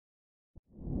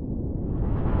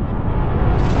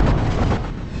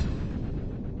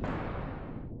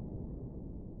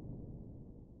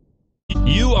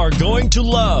are going to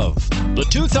love the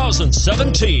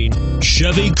 2017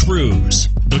 Chevy Cruze.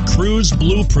 The Cruze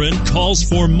blueprint calls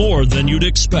for more than you'd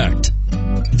expect.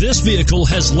 This vehicle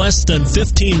has less than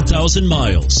 15,000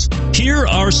 miles. Here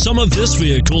are some of this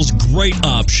vehicle's great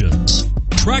options: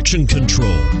 traction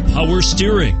control, power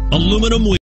steering, aluminum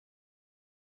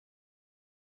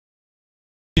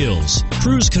wheels,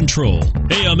 cruise control,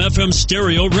 AM/FM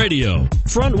stereo radio,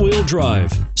 front wheel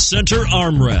drive, center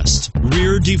armrest,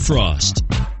 rear defrost.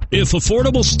 If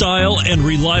affordable style and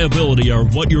reliability are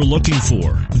what you're looking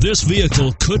for, this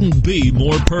vehicle couldn't be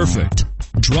more perfect.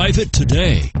 Drive it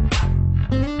today.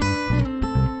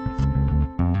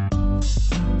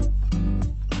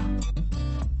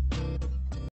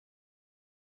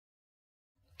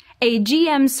 A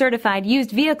GM-certified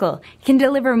used vehicle can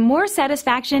deliver more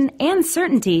satisfaction and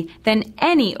certainty than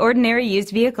any ordinary used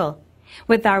vehicle.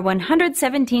 With our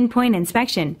 117-point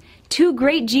inspection, 2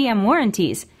 great GM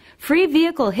warranties, free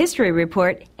vehicle history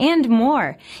report, and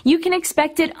more, you can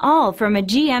expect it all from a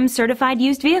GM-certified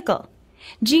used vehicle.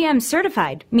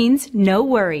 GM-certified means no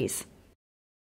worries.